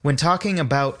When talking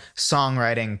about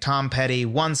songwriting, Tom Petty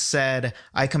once said,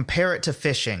 "I compare it to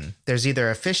fishing. There's either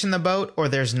a fish in the boat or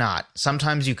there's not.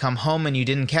 Sometimes you come home and you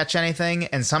didn't catch anything,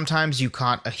 and sometimes you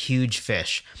caught a huge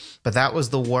fish." But that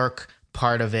was the work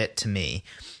part of it to me.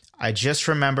 I just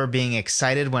remember being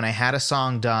excited when I had a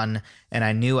song done and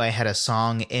I knew I had a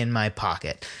song in my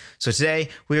pocket. So today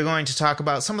we are going to talk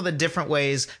about some of the different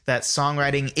ways that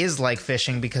songwriting is like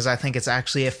fishing, because I think it's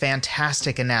actually a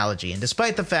fantastic analogy. And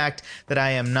despite the fact that I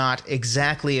am not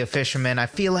exactly a fisherman, I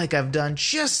feel like I've done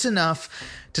just enough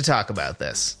to talk about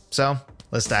this. So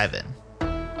let's dive in.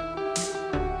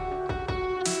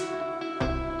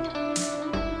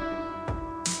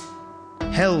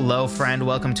 Hello, friend.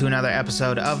 Welcome to another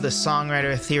episode of the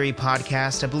Songwriter Theory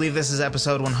Podcast. I believe this is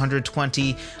episode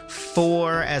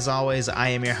 124. As always, I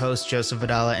am your host, Joseph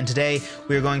Vidala, and today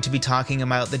we are going to be talking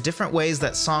about the different ways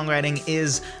that songwriting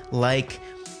is like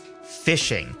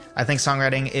fishing. I think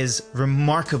songwriting is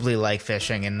remarkably like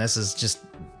fishing, and this is just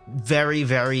very,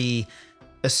 very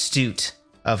astute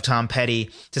of Tom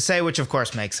Petty to say, which of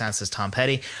course makes sense as Tom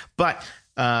Petty, but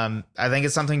I think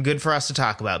it's something good for us to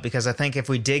talk about, because I think if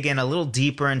we dig in a little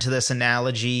deeper into this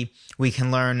analogy, we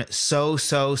can learn so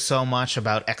much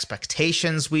about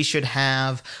expectations we should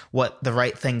have, what the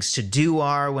right things to do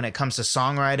are when it comes to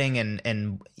songwriting,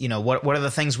 and you know, what are the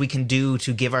things we can do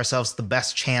to give ourselves the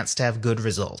best chance to have good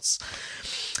results.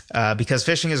 Because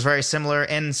fishing is very similar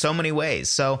in so many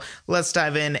ways. So let's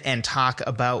dive in and talk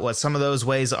about what some of those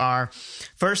ways are.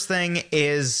 First thing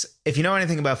is, if you know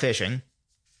anything about fishing,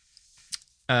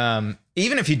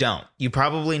 even if you don't, you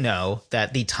probably know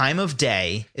that the time of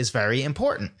day is very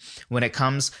important when it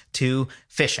comes to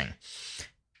fishing.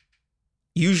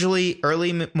 Usually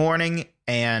early morning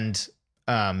and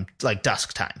like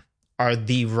dusk time are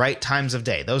the right times of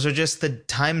day. Those are just the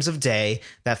times of day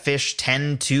that fish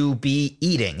tend to be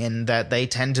eating, and that they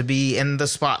tend to be in the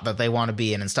spot that they want to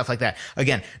be in and stuff like that.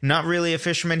 Again, not really a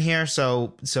fisherman here,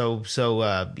 so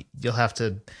you'll have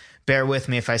to bear with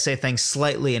me if I say things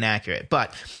slightly inaccurate,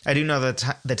 but I do know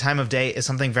that the time of day is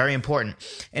something very important.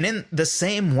 And in the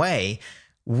same way,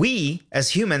 we as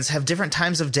humans have different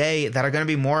times of day that are going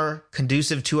to be more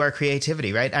conducive to our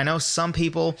creativity, right? I know some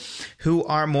people who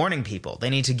are morning people.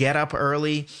 They need to get up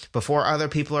early before other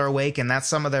people are awake, and that's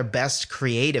some of their best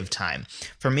creative time.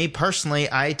 For me personally,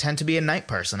 I tend to be a night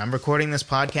person. I'm recording this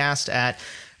podcast at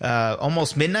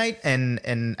almost midnight,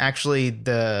 and actually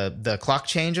the clock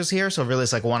changes here, so really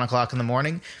it's like 1 o'clock in the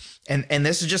morning, and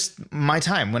this is just my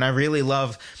time when I really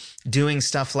love doing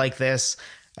stuff like this.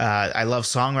 I love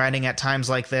songwriting at times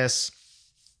like this.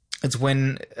 It's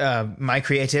when my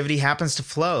creativity happens to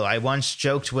flow. I once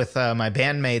joked with my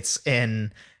bandmates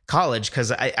in college,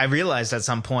 because I realized at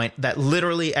some point that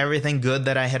literally everything good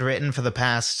that I had written for the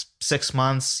past 6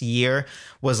 months, year,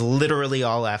 was literally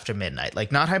all after midnight.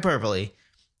 Like, not hyperbole,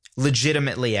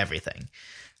 legitimately everything.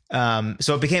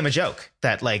 So it became a joke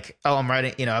that, like, oh, I'm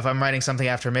writing, you know, if I'm writing something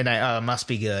after midnight, oh, it must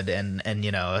be good. And,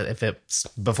 you know, if it's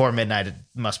before midnight, it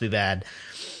must be bad.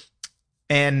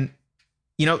 And,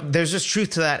 you know, there's just truth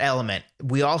to that element.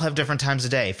 We all have different times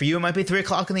of day. For you, it might be 3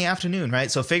 o'clock in the afternoon,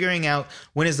 right? So figuring out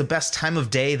when is the best time of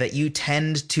day that you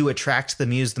tend to attract the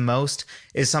muse the most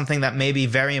is something that may be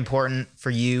very important for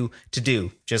you to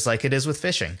do, just like it is with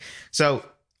fishing. So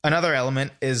another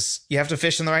element is you have to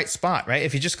fish in the right spot, right?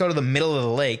 If you just go to the middle of the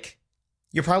lake,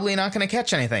 you're probably not going to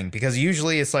catch anything, because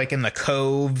usually it's like in the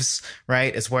coves,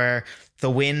 right? It's where the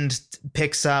wind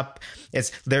picks up.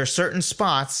 There are certain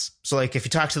spots. So like if you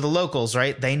talk to the locals,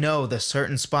 right, they know the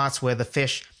certain spots where the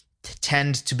fish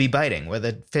tend to be biting, where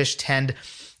the fish tend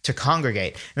to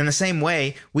congregate. And in the same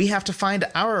way, we have to find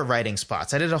our writing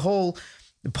spots. I did a whole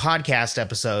podcast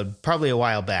episode probably a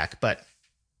while back, but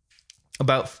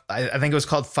about, I think it was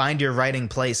called Find Your Writing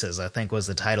Places, I think was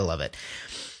the title of it.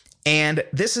 And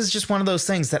this is just one of those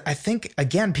things that I think,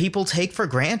 again, people take for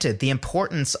granted, the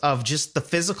importance of just the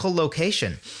physical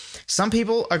location. Some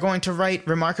people are going to write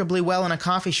remarkably well in a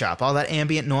coffee shop, all that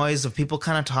ambient noise of people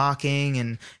kind of talking,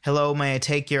 and hello, may I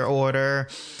take your order?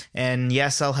 And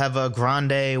yes, I'll have a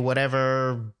grande,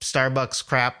 whatever, Starbucks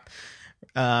crap,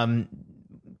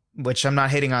 which I'm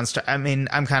not hating on.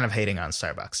 I'm kind of hating on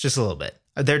Starbucks, just a little bit.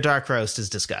 Their dark roast is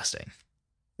disgusting.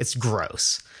 It's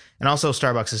gross. And also,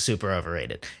 Starbucks is super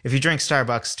overrated. If you drink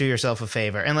Starbucks, do yourself a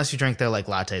favor, unless you drink their like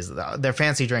lattes. Their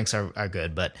fancy drinks are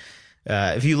good, but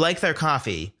if you like their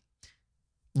coffee,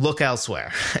 look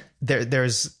elsewhere.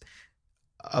 There's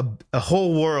a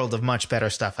whole world of much better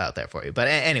stuff out there for you. But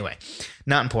anyway,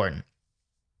 not important.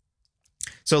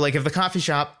 So like if the coffee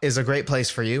shop is a great place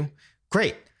for you,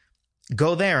 great.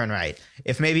 Go there and write.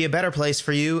 If maybe a better place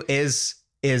for you is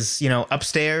is, you know,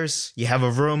 upstairs, you have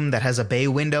a room that has a bay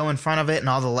window in front of it and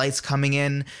all the lights coming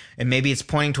in, and maybe it's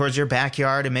pointing towards your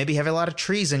backyard, and maybe you have a lot of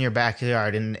trees in your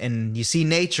backyard, and you see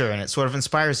nature and it sort of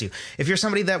inspires you. If you're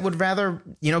somebody that would rather,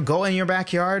 you know, go in your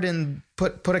backyard and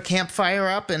put a campfire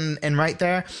up and right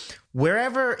there,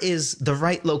 wherever is the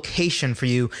right location for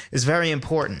you is very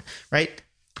important, right?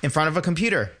 In front of a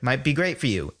computer might be great for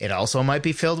you. It also might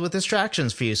be filled with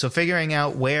distractions for you. So figuring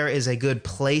out where is a good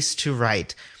place to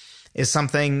write is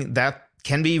something that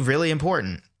can be really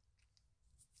important.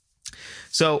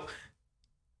 So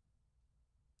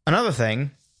another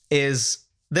thing is,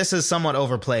 this is somewhat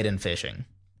overplayed in fishing,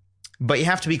 but you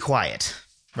have to be quiet,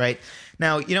 right?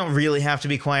 Now, you don't really have to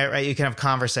be quiet, right? You can have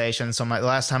conversations. So the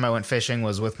last time I went fishing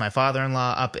was with my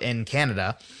father-in-law up in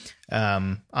Canada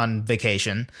on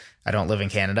vacation. I don't live in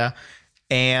Canada.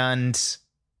 And,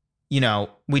 you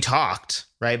know, we talked,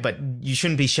 right? But you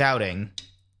shouldn't be shouting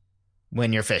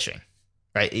when you're fishing,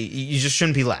 right? You just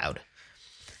shouldn't be loud.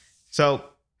 So a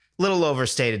little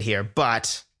overstated here,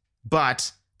 but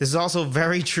this is also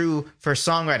very true for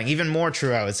songwriting, even more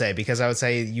true, I would say, because I would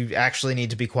say you actually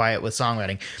need to be quiet with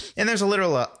songwriting. And there's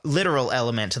a literal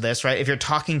element to this, right? If you're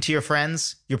talking to your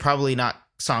friends, you're probably not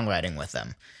songwriting with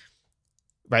them,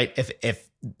 right? If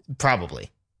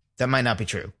probably. That might not be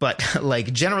true, but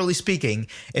like generally speaking,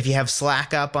 if you have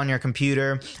Slack up on your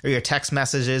computer or your text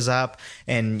messages up,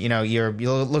 and you know you're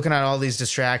looking at all these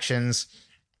distractions,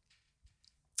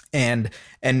 and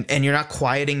you're not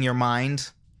quieting your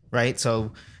mind, right?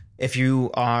 So if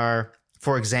you are,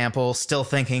 for example, still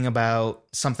thinking about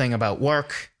something about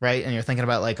work, right? And you're thinking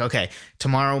about like, okay,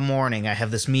 tomorrow morning I have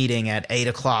this meeting at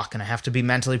 8:00 and I have to be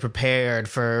mentally prepared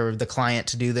for the client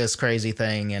to do this crazy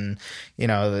thing. And, you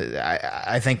know,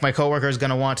 I think my coworker is going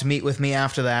to want to meet with me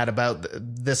after that about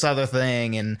this other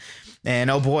thing. And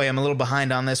oh boy, I'm a little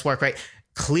behind on this work, right?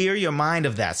 Clear your mind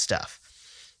of that stuff,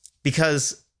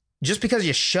 because just because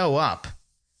you show up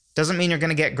doesn't mean you're going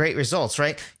to get great results,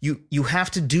 right? You have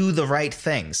to do the right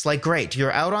things. Like, great, you're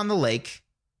out on the lake,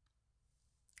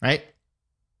 right?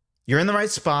 You're in the right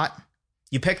spot.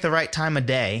 You pick the right time of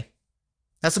day.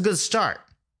 That's a good start.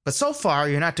 But so far,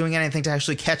 you're not doing anything to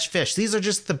actually catch fish. These are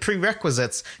just the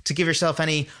prerequisites to give yourself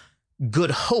any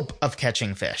good hope of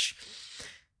catching fish.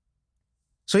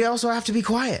 So you also have to be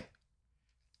quiet.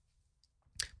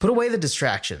 Put away the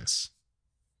distractions.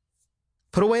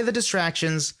 Put away the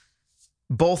distractions,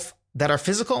 both that are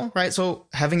physical, right? So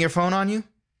having your phone on you,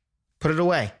 put it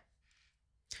away.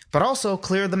 But also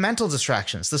clear the mental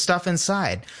distractions, the stuff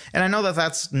inside. And I know that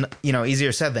that's, you know,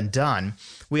 easier said than done.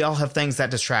 We all have things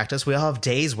that distract us. We all have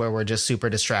days where we're just super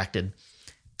distracted.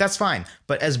 That's fine.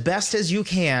 But as best as you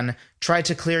can, try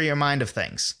to clear your mind of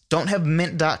things. Don't have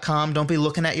mint.com. Don't be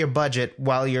looking at your budget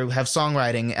while you have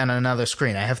songwriting on another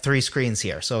screen. I have 3 screens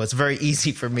here, so it's very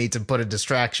easy for me to put a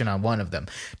distraction on one of them.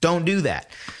 Don't do that.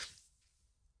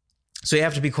 So you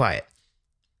have to be quiet.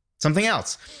 Something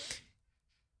else,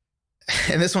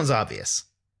 and this one's obvious,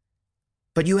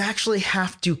 but you actually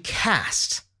have to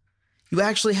cast. You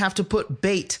actually have to put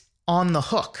bait on the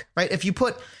hook, right? If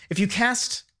you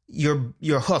cast your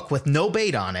hook with no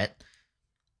bait on it,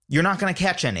 you're not going to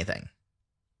catch anything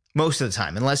most of the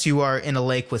time, unless you are in a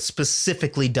lake with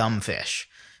specifically dumb fish.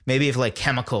 Maybe if like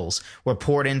chemicals were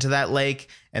poured into that lake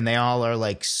and they all are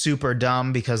like super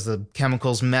dumb because the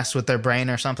chemicals mess with their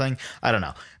brain or something. I don't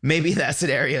know. Maybe that's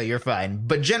an area you're fine.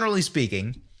 But generally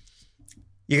speaking,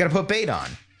 you got to put bait on,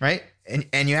 right?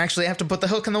 And you actually have to put the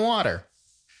hook in the water.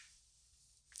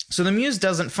 So the muse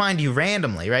doesn't find you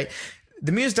randomly, right?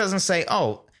 The muse doesn't say,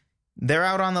 oh, they're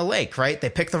out on the lake, right?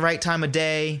 They picked the right time of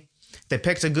day. They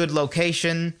picked a good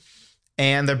location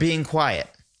and they're being quiet.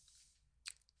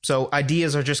 So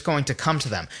ideas are just going to come to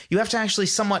them. You have to actually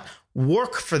somewhat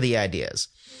work for the ideas,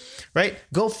 right?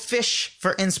 Go fish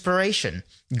for inspiration.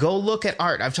 Go look at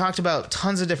art. I've talked about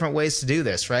tons of different ways to do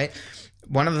this, right?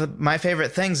 One of my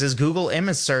favorite things is Google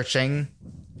image searching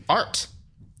art,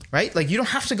 right? Like, you don't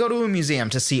have to go to a museum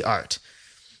to see art.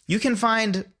 You can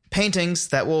find paintings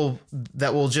that will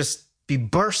just be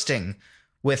bursting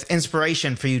with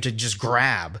inspiration for you to just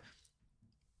grab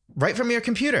right from your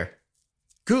computer.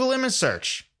 Google image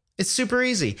search. It's super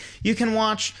easy. You can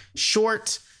watch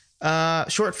short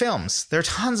films. There are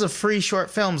tons of free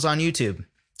short films on YouTube.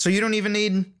 So you don't even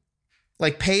need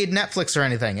like paid Netflix or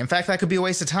anything. In fact, that could be a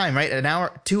waste of time, right? An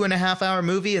hour, 2.5 hour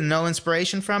movie and no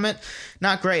inspiration from it.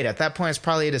 Not great. At that point, it's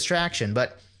probably a distraction.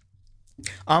 But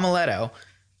Omeletto,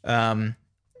 I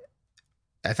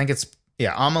think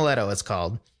Omeletto it's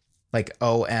called. Like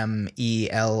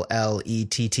OMELLETTO,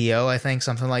 I think,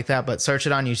 something like that. But search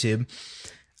it on YouTube.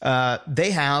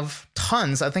 They have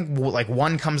tons, I think like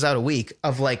one comes out a week,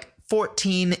 of like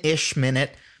 14-ish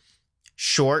minute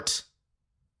short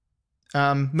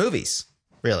movies,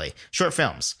 really, short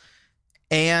films.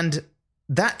 And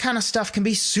that kind of stuff can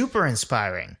be super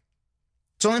inspiring.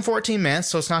 It's only 14 minutes,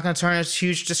 so it's not going to turn into a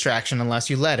huge distraction unless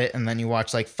you let it, and then you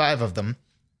watch like 5 of them.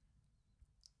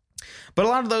 But a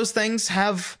lot of those things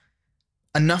have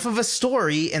enough of a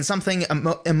story and something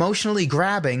emotionally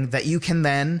grabbing that you can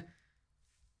then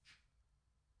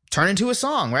turn into a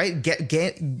song, right?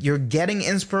 You're getting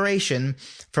inspiration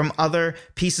from other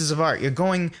pieces of art. You're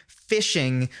going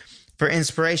fishing for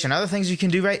inspiration. Other things you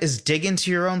can do, right, is dig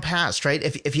into your own past, right?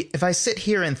 If I sit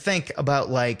here and think about,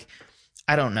 like,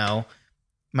 I don't know,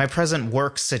 my present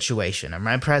work situation or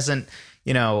my present,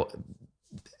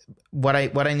 what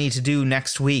I need to do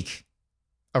next week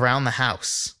around the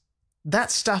house,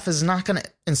 that stuff is not going to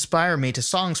inspire me to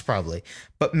songs probably.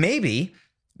 But maybe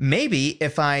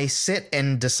if I sit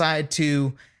and decide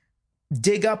to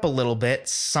dig up a little bit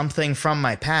something from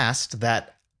my past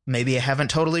that maybe I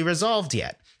haven't totally resolved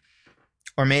yet,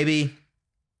 or maybe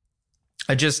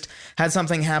I just had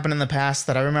something happen in the past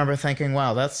that I remember thinking,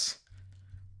 wow, that's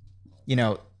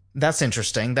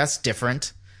interesting, that's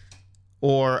different.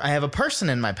 Or I have a person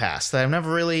in my past that I've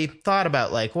never really thought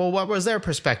about, like, well, what was their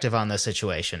perspective on this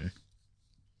situation?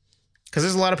 Because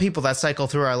there's a lot of people that cycle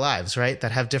through our lives, right,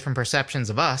 that have different perceptions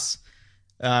of us.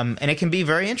 And it can be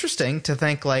very interesting to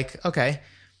think, like, okay,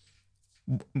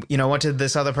 what did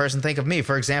this other person think of me?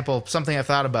 For example, something I've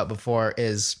thought about before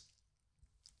is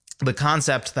the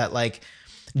concept that, like,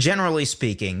 generally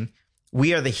speaking,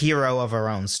 we are the hero of our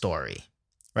own story,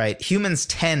 right? Humans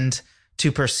tend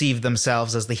to perceive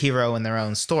themselves as the hero in their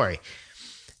own story.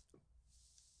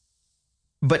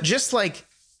 But just like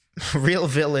real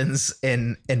villains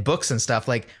in books and stuff,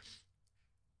 like,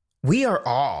 we are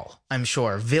all, I'm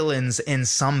sure, villains in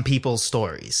some people's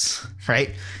stories, right?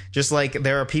 Just like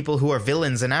there are people who are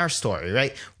villains in our story,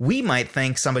 right? We might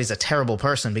think somebody's a terrible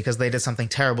person because they did something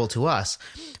terrible to us.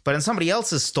 But in somebody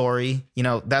else's story,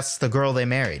 that's the girl they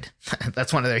married.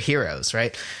 That's one of their heroes,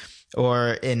 right?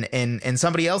 Or in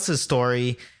somebody else's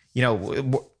story,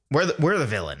 we're the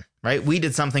villain, right? We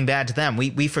did something bad to them.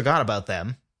 We forgot about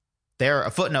them. They're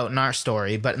a footnote in our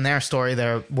story, but in their story,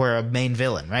 we're a main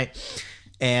villain, right?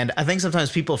 And I think sometimes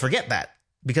people forget that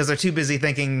because they're too busy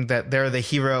thinking that they're the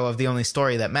hero of the only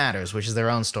story that matters, which is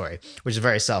their own story, which is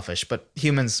very selfish. But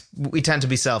humans, we tend to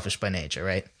be selfish by nature,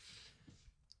 right?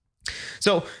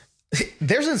 So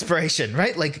there's inspiration,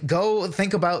 right? Like, go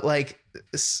think about, like,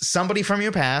 somebody from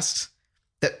your past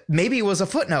that maybe was a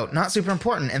footnote, not super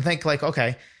important, and think, like,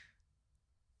 okay,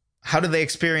 how did they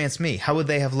experience me? How would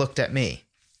they have looked at me?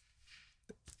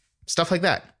 Stuff like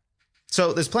that.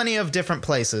 So there's plenty of different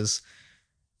places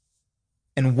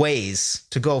and ways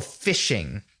to go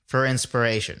fishing for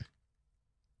inspiration,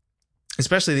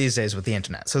 especially these days with the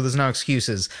internet. So there's no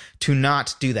excuses to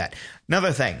not do that.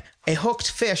 Another thing, a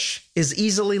hooked fish is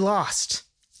easily lost.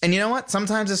 And you know what?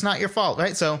 Sometimes it's not your fault,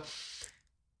 right? So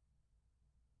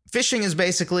fishing is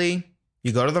basically,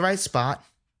 you go to the right spot,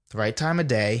 the right time of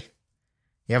day,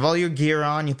 you have all your gear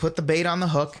on, you put the bait on the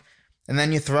hook, and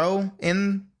then you throw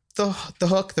in the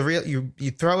hook, the reel,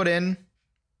 you throw it in.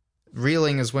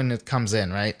 Reeling is when it comes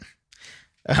in, right?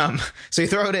 So you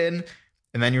throw it in,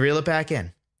 and then you reel it back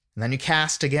in. And then you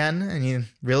cast again, and you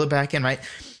reel it back in, right?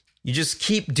 You just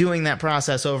keep doing that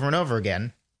process over and over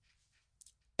again.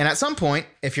 And at some point,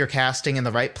 if you're casting in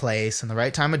the right place and the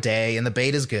right time of day and the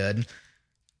bait is good,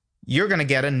 you're going to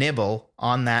get a nibble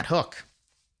on that hook.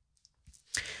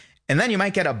 And then you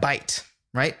might get a bite,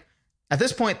 right? At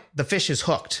this point, the fish is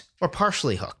hooked or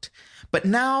partially hooked. But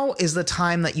now is the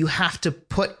time that you have to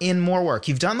put in more work.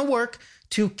 You've done the work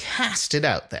to cast it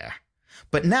out there.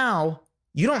 But now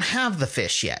you don't have the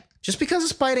fish yet. Just because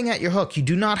it's biting at your hook, you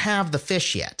do not have the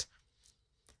fish yet.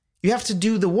 You have to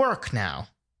do the work now,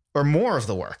 or more of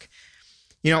the work.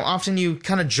 Often you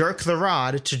kind of jerk the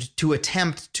rod to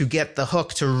attempt to get the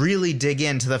hook to really dig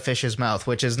into the fish's mouth,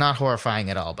 which is not horrifying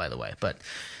at all, by the way. But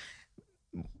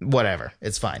whatever,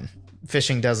 it's fine.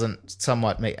 Fishing doesn't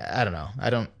somewhat make, I don't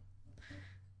know.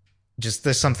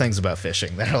 There's some things about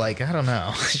fishing that are like, I don't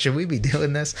know, should we be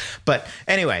doing this? But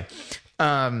anyway,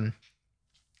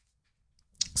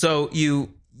 so you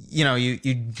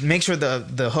make sure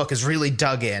the hook is really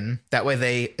dug in. That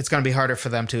way it's going to be harder for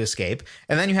them to escape.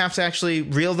 And then you have to actually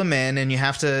reel them in, and you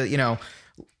have to,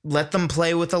 let them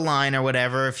play with the line or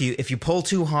whatever. If you pull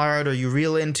too hard or you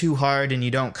reel in too hard and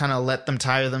you don't kind of let them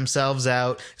tire themselves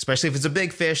out, especially if it's a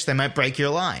big fish, they might break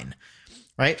your line.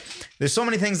 Right? There's so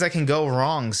many things that can go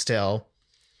wrong still.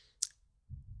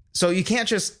 So you can't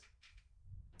just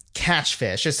catch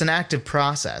fish. It's an active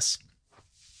process.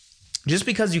 Just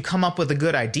because you come up with a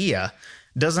good idea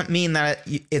doesn't mean that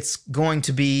it's going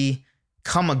to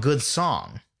become a good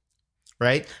song,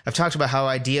 right? I've talked about how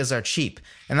ideas are cheap,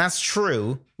 and that's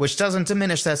true, which doesn't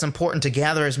diminish that it's important to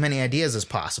gather as many ideas as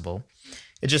possible.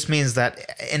 It just means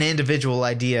that an individual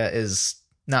idea is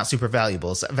not super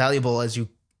valuable. It's valuable as you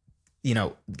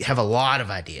have a lot of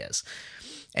ideas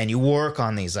and you work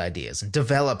on these ideas and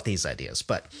develop these ideas.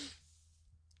 But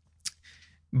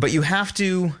you have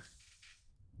to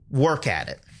work at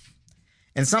it.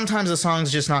 And sometimes a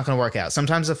song's just not going to work out.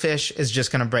 Sometimes a fish is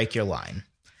just going to break your line.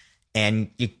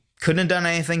 And you couldn't have done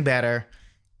anything better.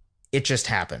 It just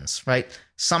happens, right?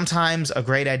 Sometimes a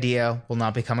great idea will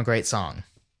not become a great song.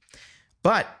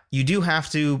 But you do have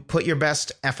to put your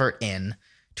best effort in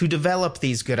to develop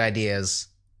these good ideas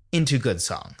into good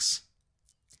songs.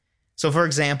 So for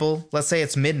example, let's say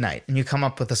it's midnight and you come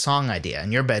up with a song idea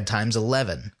and your bedtime's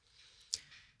 11.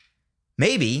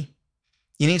 Maybe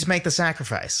you need to make the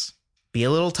sacrifice. Be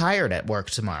a little tired at work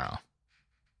tomorrow.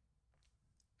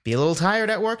 Be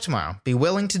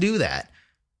willing to do that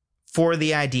for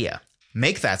the idea.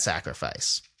 Make that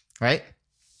sacrifice, right?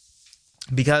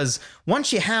 Because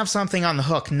once you have something on the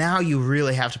hook, now you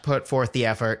really have to put forth the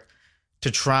effort to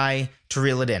try to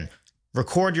reel it in.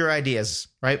 Record your ideas,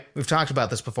 right? We've talked about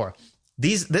this before.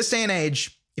 This day and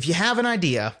age, if you have an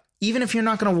idea, even if you're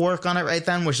not going to work on it right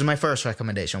then, which is my first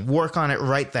recommendation, work on it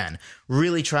right then.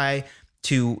 Really try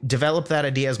to develop that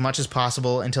idea as much as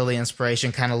possible until the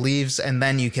inspiration kind of leaves, and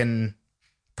then you can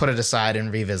put it aside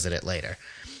and revisit it later.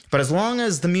 But as long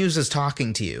as the muse is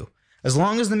talking to you, as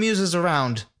long as the muse is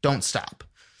around, don't stop.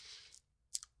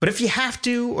 But if you have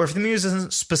to, or if the muse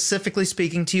isn't specifically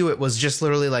speaking to you, it was just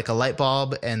literally like a light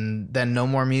bulb and then no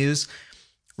more muse,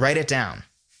 write it down.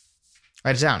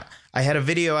 Write it down. I had a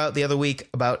video out the other week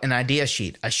about an idea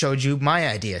sheet. I showed you my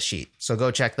idea sheet. So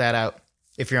go check that out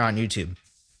if you're on YouTube.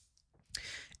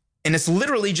 And it's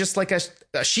literally just like a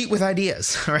sheet with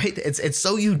ideas, right? It's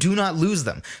so you do not lose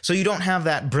them. So you don't have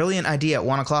that brilliant idea at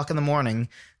 1 o'clock in the morning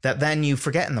that then you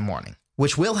forget in the morning,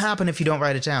 which will happen if you don't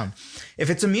write it down.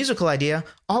 If it's a musical idea,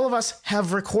 all of us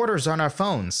have recorders on our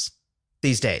phones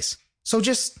these days. So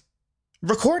just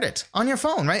record it on your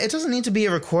phone, right? It doesn't need to be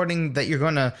a recording that you're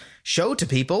going to show to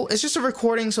people. It's just a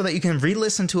recording so that you can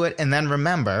re-listen to it and then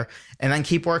remember and then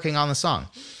keep working on the song.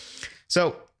 So,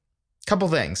 a couple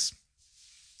things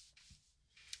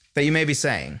that you may be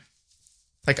saying.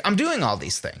 Like, I'm doing all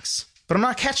these things, but I'm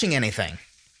not catching anything.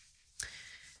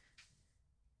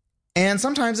 And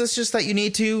sometimes it's just that you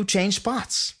need to change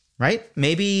spots, right?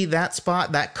 Maybe that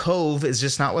spot, that cove, is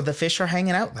just not where the fish are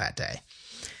hanging out that day.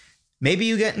 Maybe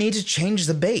you need to change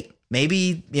the bait.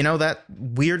 Maybe, that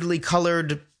weirdly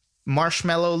colored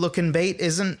marshmallow looking bait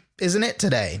isn't it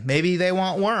today. Maybe they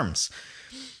want worms.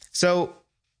 So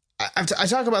I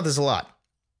talk about this a lot.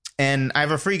 And I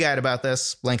have a free guide about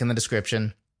this, link in the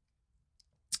description.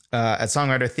 At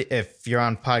Songwriter, if you're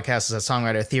on podcasts, at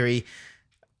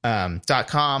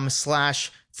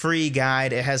songwritertheory.com/free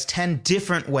guide. It has 10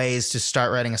 different ways to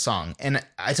start writing a song. And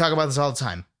I talk about this all the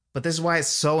time, but this is why it's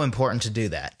so important to do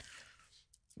that.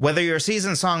 Whether you're a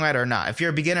seasoned songwriter or not, if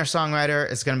you're a beginner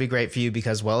songwriter, it's going to be great for you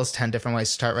because, well, it's 10 different ways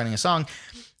to start writing a song.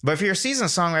 But if you're a seasoned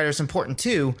songwriter, it's important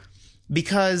too,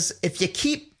 because if you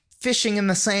keep fishing in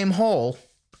the same hole,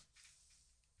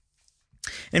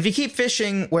 and if you keep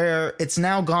fishing where it's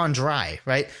now gone dry,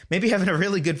 right? Maybe you're having a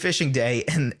really good fishing day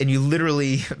and you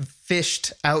literally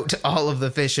fished out all of the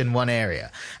fish in one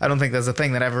area. I don't think that's a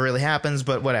thing that ever really happens,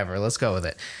 but whatever. Let's go with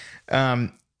it.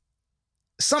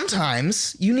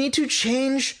 Sometimes you need to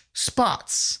change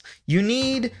spots. You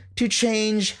need to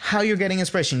change how you're getting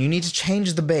inspiration. You need to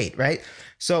change the bait, right?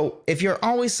 So if you're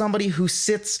always somebody who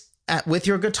sits with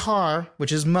your guitar,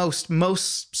 which is most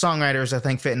songwriters, I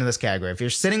think, fit into this category. If you're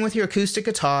sitting with your acoustic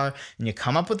guitar and you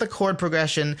come up with a chord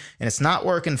progression and it's not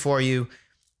working for you,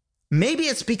 maybe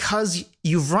it's because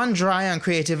you've run dry on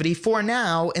creativity for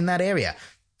now in that area.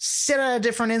 Sit at a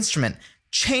different instrument.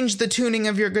 Change the tuning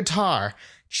of your guitar.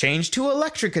 Change to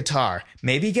electric guitar.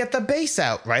 Maybe get the bass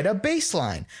out. Write a bass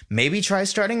line. Maybe try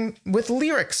starting with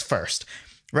lyrics first.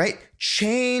 Right?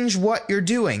 Change what you're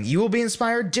doing. You will be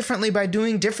inspired differently by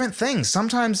doing different things.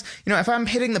 Sometimes, if I'm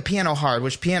hitting the piano hard,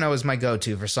 which piano is my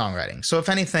go-to for songwriting. So if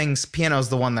anything, piano is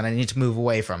the one that I need to move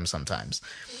away from sometimes.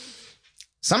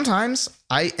 Sometimes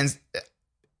I'll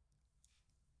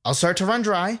start to run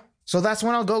dry. So that's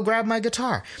when I'll go grab my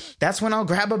guitar. That's when I'll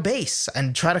grab a bass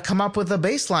and try to come up with a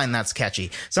bass line that's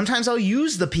catchy. Sometimes I'll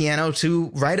use the piano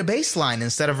to write a bass line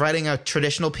instead of writing a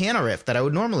traditional piano riff that I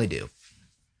would normally do.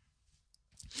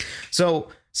 So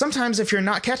sometimes if you're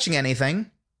not catching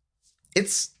anything,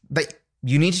 it's that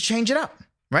you need to change it up,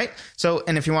 right? So,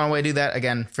 and if you want a way to do that,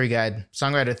 again, free guide,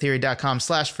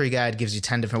 songwritertheory.com/free guide gives you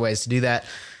 10 different ways to do that.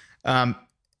 And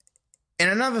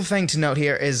another thing to note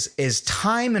here is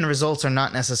time and results are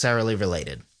not necessarily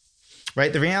related,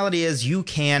 right? The reality is you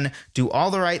can do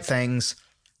all the right things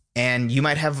and you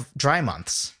might have dry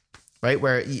months, right?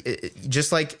 Where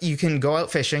just like you can go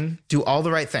out fishing, do all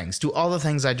the right things, do all the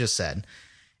things I just said.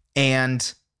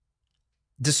 And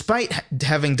despite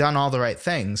having done all the right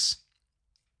things,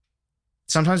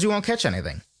 sometimes you won't catch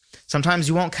anything. Sometimes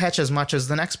you won't catch as much as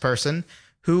the next person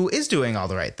who is doing all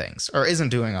the right things or isn't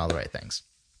doing all the right things.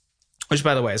 Which,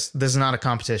 by the way, this is not a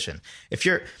competition.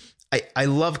 I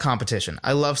love competition.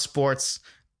 I love sports.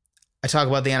 I talk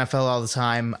about the NFL all the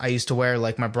time. I used to wear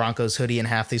like my Broncos hoodie in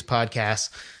half these podcasts.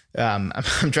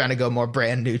 I'm trying to go more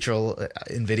brand neutral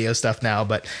in video stuff now.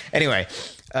 But anyway,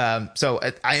 so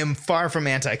I am far from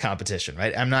anti-competition,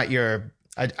 right? I'm not your...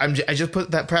 I just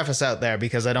put that preface out there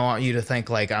because I don't want you to think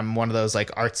like I'm one of those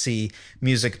like artsy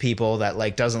music people that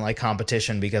like doesn't like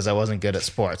competition because I wasn't good at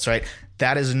sports, right?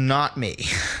 That is not me.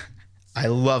 I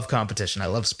love competition. I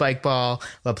love spike ball,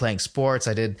 love playing sports.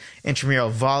 I did intramural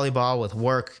volleyball with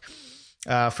work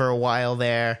for a while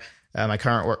there. My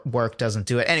current work doesn't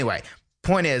do it. Anyway,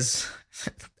 point is,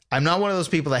 I'm not one of those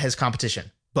people that has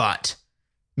competition, but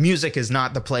music is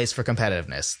not the place for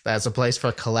competitiveness. That's a place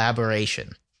for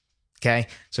collaboration. Okay?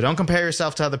 So don't compare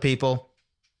yourself to other people.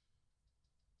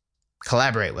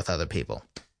 Collaborate with other people.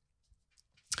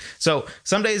 So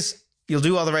some days you'll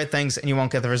do all the right things and you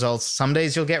won't get the results. Some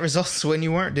days you'll get results when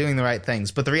you weren't doing the right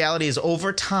things. But the reality is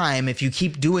over time, if you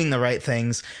keep doing the right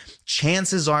things,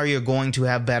 chances are you're going to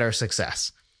have better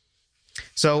success.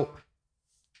 So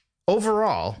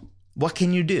overall, what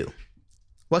can you do?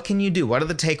 What can you do? What are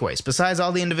the takeaways? Besides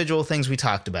all the individual things we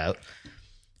talked about,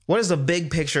 what is the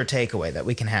big picture takeaway that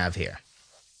we can have here?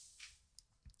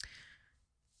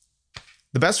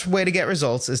 The best way to get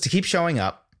results is to keep showing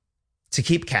up, to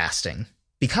keep casting,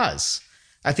 because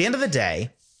at the end of the day,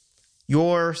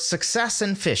 your success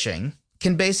in fishing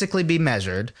can basically be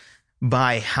measured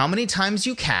by how many times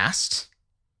you cast,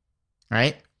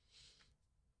 right?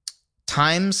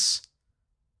 Times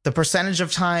the percentage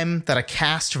of time that a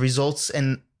cast results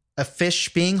in a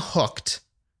fish being hooked,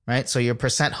 right? So your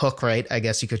percent hook rate, I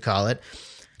guess you could call it,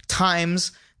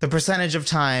 times the percentage of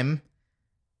time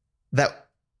that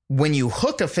when you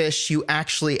hook a fish, you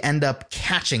actually end up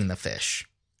catching the fish,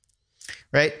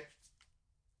 right?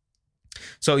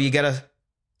 So you got to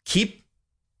keep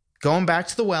going back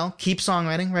to the well, keep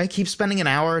songwriting, right? Keep spending an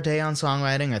hour a day on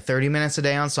songwriting or 30 minutes a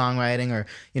day on songwriting or,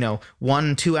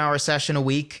 1-2 hour session a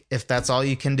week, if that's all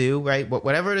you can do, right?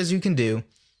 Whatever it is you can do,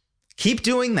 keep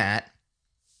doing that.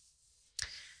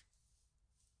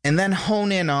 And then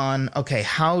hone in on, okay,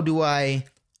 how do I,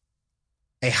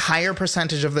 a higher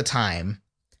percentage of the time,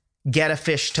 get a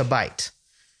fish to bite,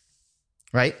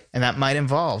 right? And that might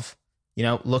involve,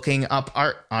 looking up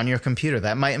art on your computer.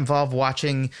 That might involve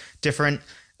watching different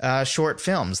short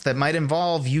films. That might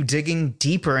involve you digging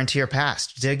deeper into your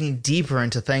past, digging deeper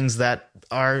into things that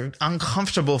are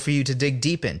uncomfortable for you to dig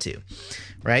deep into,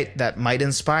 right? That might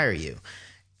inspire you.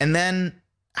 And then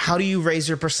how do you raise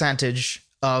your percentage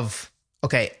of,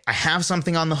 okay, I have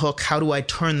something on the hook. How do I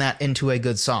turn that into a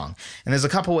good song? And there's a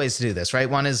couple ways to do this, right?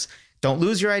 One is don't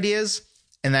lose your ideas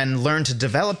and then learn to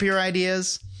develop your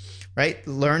ideas, right?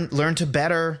 Learn to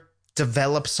better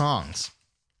develop songs,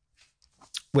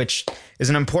 which is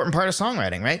an important part of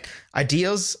songwriting, right?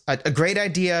 Ideas, a great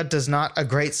idea does not a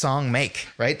great song make,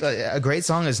 right? A great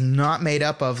song is not made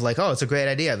up of like, oh, it's a great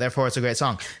idea, therefore it's a great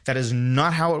song. That is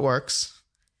not how it works.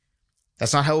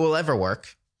 That's not how it will ever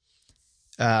work.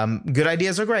 Good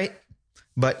ideas are great,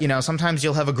 but sometimes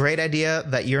you'll have a great idea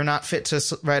that you're not fit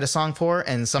to write a song for,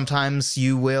 and sometimes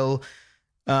you will,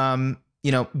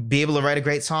 be able to write a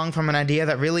great song from an idea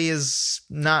that really is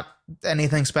not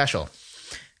anything special.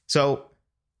 So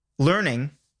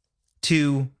learning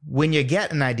to, when you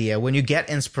get an idea, when you get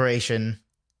inspiration,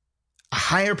 a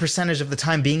higher percentage of the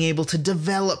time being able to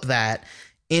develop that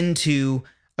into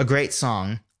a great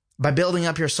song by building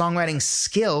up your songwriting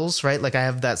skills, right? Like I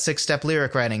have that 6-step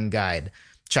lyric writing guide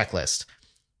checklist.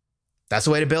 That's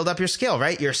a way to build up your skill,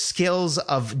 right? Your skills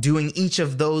of doing each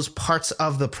of those parts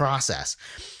of the process.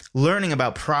 Learning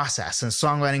about process and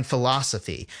songwriting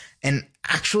philosophy and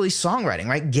actually songwriting,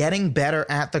 right? Getting better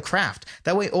at the craft.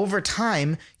 That way, over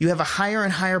time, you have a higher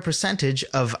and higher percentage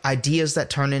of ideas that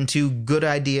turn into good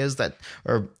ideas that,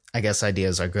 or I guess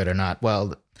ideas are good or not.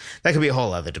 Well, that could be a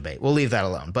whole other debate. We'll leave that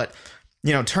alone. But,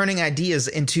 turning ideas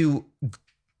into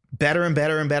better and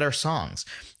better and better songs,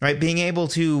 right? Being able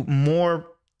to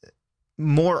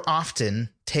more often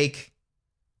take,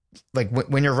 like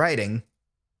when you're writing,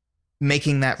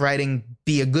 making that writing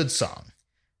be a good song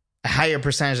a higher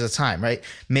percentage of the time, right?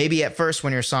 Maybe at first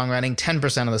when you're songwriting,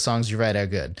 10% of the songs you write are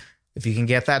good. If you can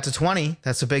get that to 20,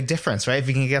 that's a big difference, right? If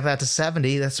you can get that to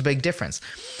 70, that's a big difference.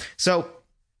 So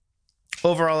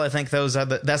overall, I think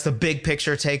that's the big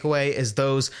picture takeaway is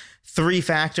those 3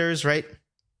 factors, right?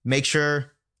 Make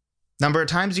sure number of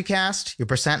times you cast, your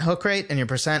percent hook rate, and your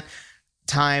percent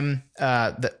time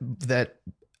that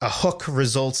a hook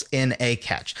results in a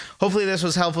catch. Hopefully this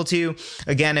was helpful to you.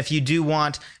 Again, if you do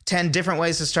want 10 different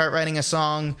ways to start writing a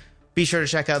song, be sure to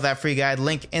check out that free guide.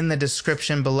 Link in the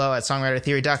description below at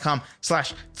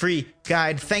songwritertheory.com/free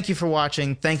guide. Thank you for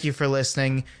watching. Thank you for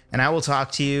listening. And I will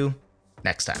talk to you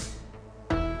next time.